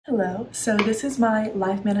Hello, so this is my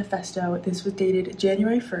life manifesto. This was dated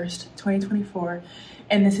January 1st, 2024,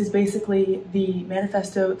 and this is basically the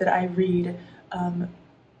manifesto that I read.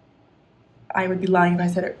 I would be lying if I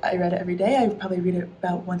said I read it every day. I would probably read it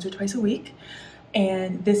about once or twice a week,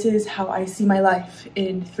 and this is how I see my life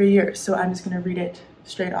in 3 years, so I'm just going to read it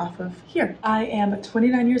straight off of here. I am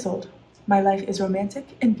 29 years old. My life is romantic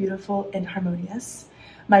and beautiful and harmonious.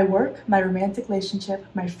 My work, my romantic relationship,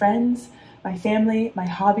 my friends, my family, my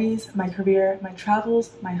hobbies, my career, my travels,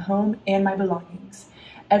 my home, and my belongings.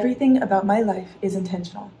 Everything about my life is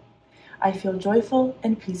intentional. I feel joyful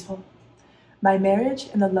and peaceful. My marriage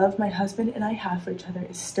and the love my husband and I have for each other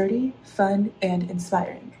is sturdy, fun, and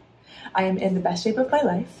inspiring. I am in the best shape of my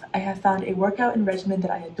life. I have found a workout and regimen that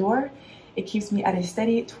I adore. It keeps me at a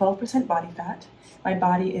steady 12% body fat. My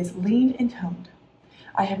body is lean and toned.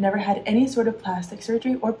 I have never had any sort of plastic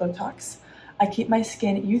surgery or Botox. I keep my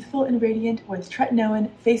skin youthful and radiant with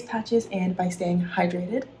tretinoin, face patches, and by staying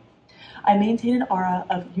hydrated. I maintain an aura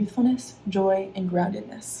of youthfulness, joy, and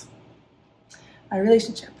groundedness. My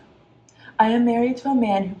relationship. I am married to a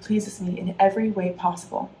man who pleases me in every way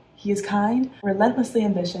possible. He is kind, relentlessly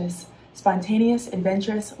ambitious, spontaneous,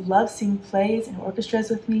 adventurous, loves seeing plays and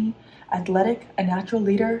orchestras with me, athletic, a natural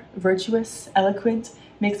leader, virtuous, eloquent,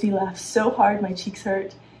 makes me laugh so hard my cheeks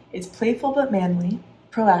hurt, is playful but manly,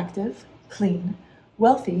 proactive, clean,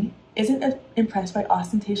 wealthy, isn't impressed by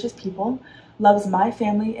ostentatious people, loves my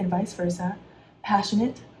family and vice versa,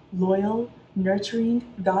 passionate, loyal, nurturing,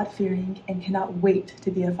 God-fearing, and cannot wait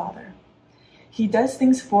to be a father. He does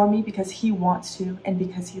things for me because he wants to and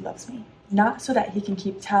because he loves me, not so that he can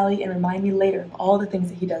keep tally and remind me later of all the things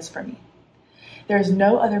that he does for me. There is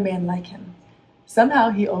no other man like him.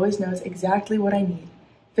 Somehow he always knows exactly what I need,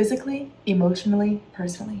 physically, emotionally,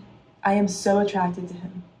 personally. I am so attracted to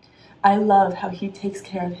him. I love how he takes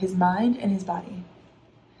care of his mind and his body.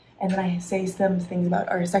 And then I say some things about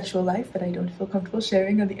our sexual life that I don't feel comfortable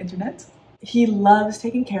sharing on the internet. He loves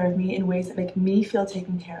taking care of me in ways that make me feel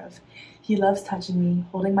taken care of. He loves touching me,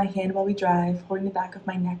 holding my hand while we drive, holding the back of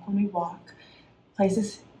my neck when we walk,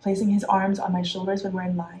 placing his arms on my shoulders when we're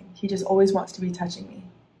in line. He just always wants to be touching me.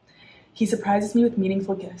 He surprises me with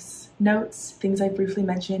meaningful gifts, notes, things I briefly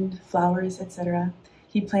mentioned, flowers, etc.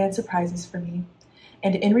 He plans surprises for me.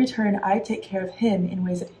 And in return, I take care of him in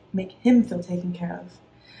ways that make him feel taken care of.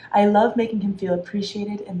 I love making him feel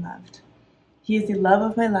appreciated and loved. He is the love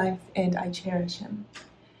of my life, and I cherish him.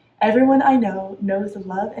 Everyone I know knows the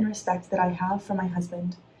love and respect that I have for my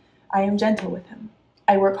husband. I am gentle with him.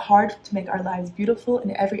 I work hard to make our lives beautiful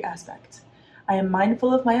in every aspect. I am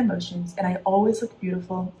mindful of my emotions, and I always look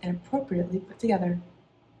beautiful and appropriately put together.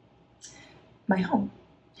 My home.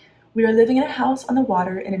 We are living in a house on the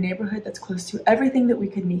water in a neighborhood that's close to everything that we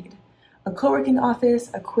could need. A co-working office,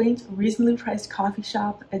 a quaint, reasonably priced coffee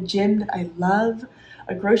shop, a gym that I love,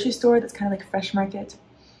 a grocery store that's kind of like Fresh Market,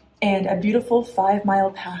 and a beautiful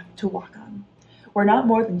 5-mile path to walk on. We're not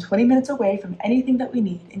more than 20 minutes away from anything that we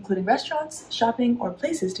need, including restaurants, shopping, or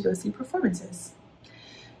places to go see performances.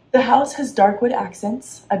 The house has dark wood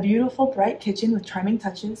accents, a beautiful bright kitchen with charming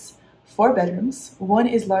touches, 4 bedrooms. One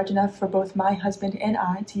is large enough for both my husband and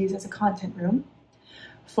I to use as a content room,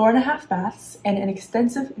 4.5 baths, and an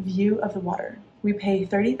extensive view of the water. We pay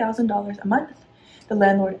 $30,000 a month. The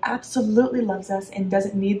landlord absolutely loves us and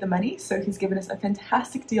doesn't need the money, so he's given us a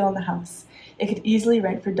fantastic deal on the house. It could easily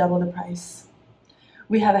rent for double the price.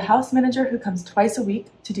 We have a house manager who comes twice a week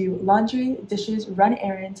to do laundry, dishes, run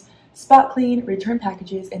errands, spot clean, return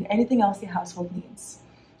packages, and anything else the household needs.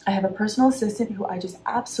 I have a personal assistant who I just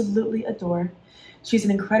absolutely adore. She's an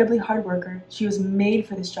incredibly hard worker. She was made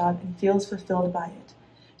for this job and feels fulfilled by it.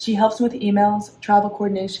 She helps me with emails, travel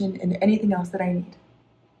coordination, and anything else that I need.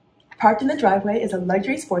 Parked in the driveway is a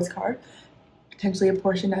luxury sports car, potentially a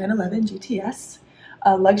Porsche 911 GTS,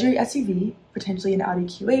 a luxury SUV, potentially an Audi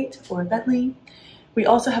Q8 or a Bentley. We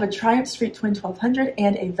also have a Triumph Street Twin 1200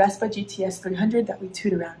 and a Vespa GTS 300 that we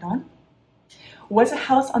toot around on. What's a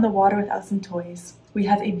house on the water without some toys? We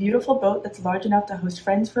have a beautiful boat that's large enough to host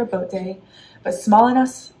friends for a boat day, but small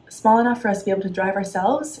enough for us to be able to drive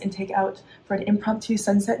ourselves and take out for an impromptu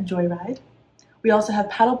sunset joyride. We also have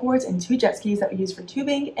paddle boards and 2 jet skis that we use for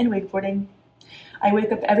tubing and wakeboarding. I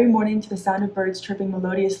wake up every morning to the sound of birds chirping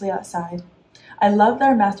melodiously outside. I love that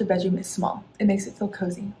our master bedroom is small. It makes it feel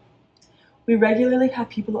cozy. We regularly have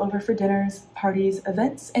people over for dinners, parties,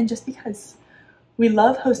 events, and just because. We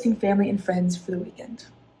love hosting family and friends for the weekend.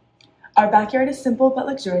 Our backyard is simple but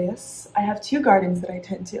luxurious. I have 2 gardens that I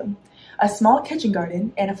tend to, a small kitchen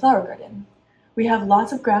garden and a flower garden. We have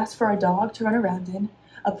lots of grass for our dog to run around in,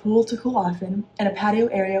 a pool to cool off in, and a patio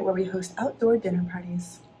area where we host outdoor dinner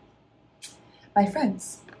parties. My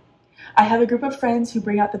friends. I have a group of friends who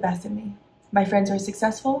bring out the best in me. My friends are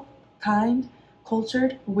successful, kind,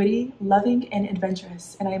 cultured, witty, loving, and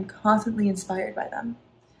adventurous, and I am constantly inspired by them.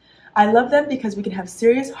 I love them because we can have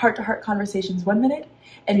serious heart-to-heart conversations one minute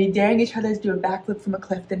and be daring each other to do a backflip from a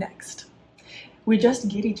cliff the next. We just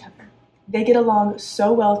get each other. They get along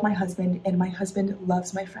so well with my husband, and my husband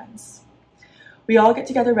loves my friends. We all get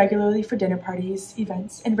together regularly for dinner parties,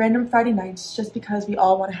 events, and random Friday nights just because we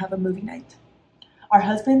all want to have a movie night. Our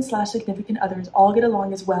husbands/significant others all get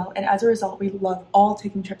along as well, and as a result, we love all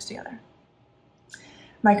taking trips together.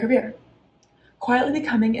 My career. Quietly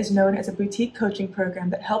Becoming is known as a boutique coaching program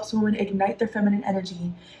that helps women ignite their feminine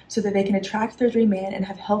energy so that they can attract their dream man and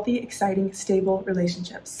have healthy, exciting, stable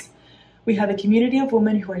relationships. We have a community of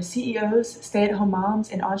women who are CEOs, stay-at-home moms,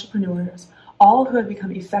 and entrepreneurs, all who have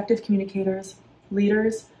become effective communicators,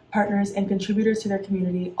 leaders, partners, and contributors to their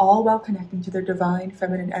community, all while connecting to their divine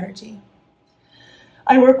feminine energy.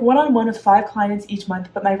 I work one-on-one with 5 clients each month,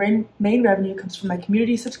 but my main revenue comes from my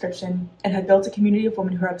community subscription and have built a community of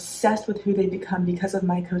women who are obsessed with who they become because of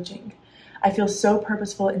my coaching. I feel so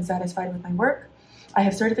purposeful and satisfied with my work. I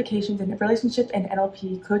have certifications in relationship and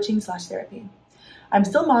NLP coaching/therapy. I'm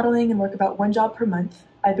still modeling and work about 1 job per month.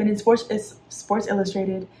 I've been in Sports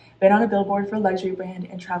Illustrated, been on a billboard for a luxury brand,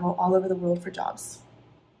 and travel all over the world for jobs.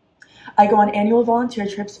 I go on annual volunteer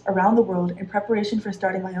trips around the world in preparation for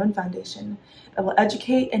starting my own foundation that will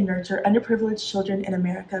educate and nurture underprivileged children in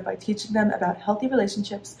America by teaching them about healthy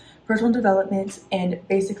relationships, personal development, and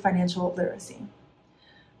basic financial literacy.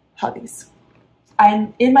 Hobbies.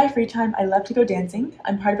 In my free time, I love to go dancing.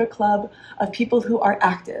 I'm part of a club of people who are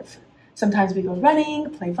active. Sometimes we go running,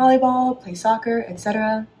 play volleyball, play soccer,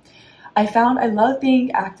 etc. I found I love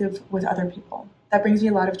being active with other people. That brings me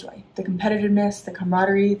a lot of joy. The competitiveness, the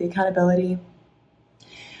camaraderie, the accountability.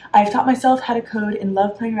 I've taught myself how to code and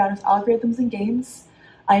love playing around with algorithms and games.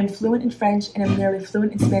 I am fluent in French and am nearly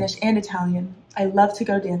fluent in Spanish and Italian. I love to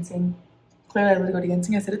go dancing. Clearly I love to go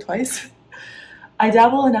dancing, I said it twice. I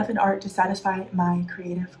dabble enough in art to satisfy my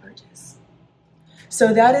creative urges.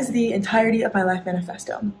 So that is the entirety of my life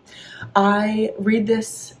manifesto. I read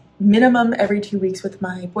this minimum every 2 weeks with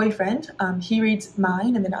my boyfriend. He reads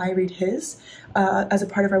mine and then I read his as a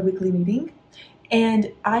part of our weekly meeting.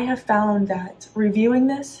 And I have found that reviewing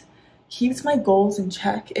this keeps my goals in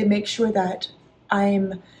check. It makes sure that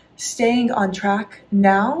I'm staying on track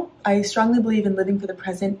now. I strongly believe in living for the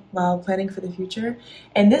present while planning for the future.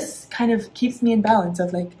 And this kind of keeps me in balance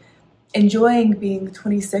of like enjoying being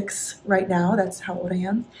 26 right now. That's how old I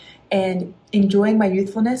am. And enjoying my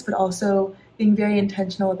youthfulness, but also being very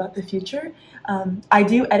intentional about the future. I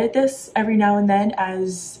do edit this every now and then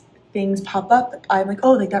as things pop up. I'm like,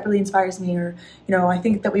 oh, like that really inspires me, or I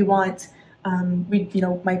think that we want.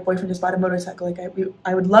 My boyfriend just bought a motorcycle. Like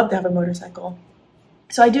I would love to have a motorcycle.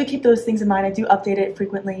 So I do keep those things in mind. I do update it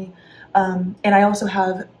frequently, and I also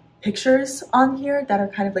have pictures on here that are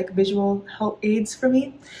kind of like visual help aids for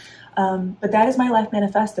me. But that is my life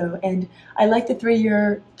manifesto, and I like the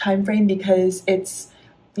 3-year time frame because it's.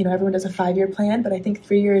 Everyone does a 5-year plan, but I think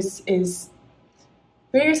 3 years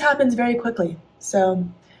happens very quickly. So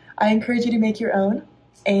I encourage you to make your own.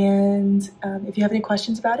 And if you have any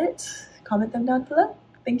questions about it, comment them down below.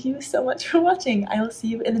 Thank you so much for watching. I will see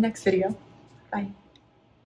you in the next video. Bye.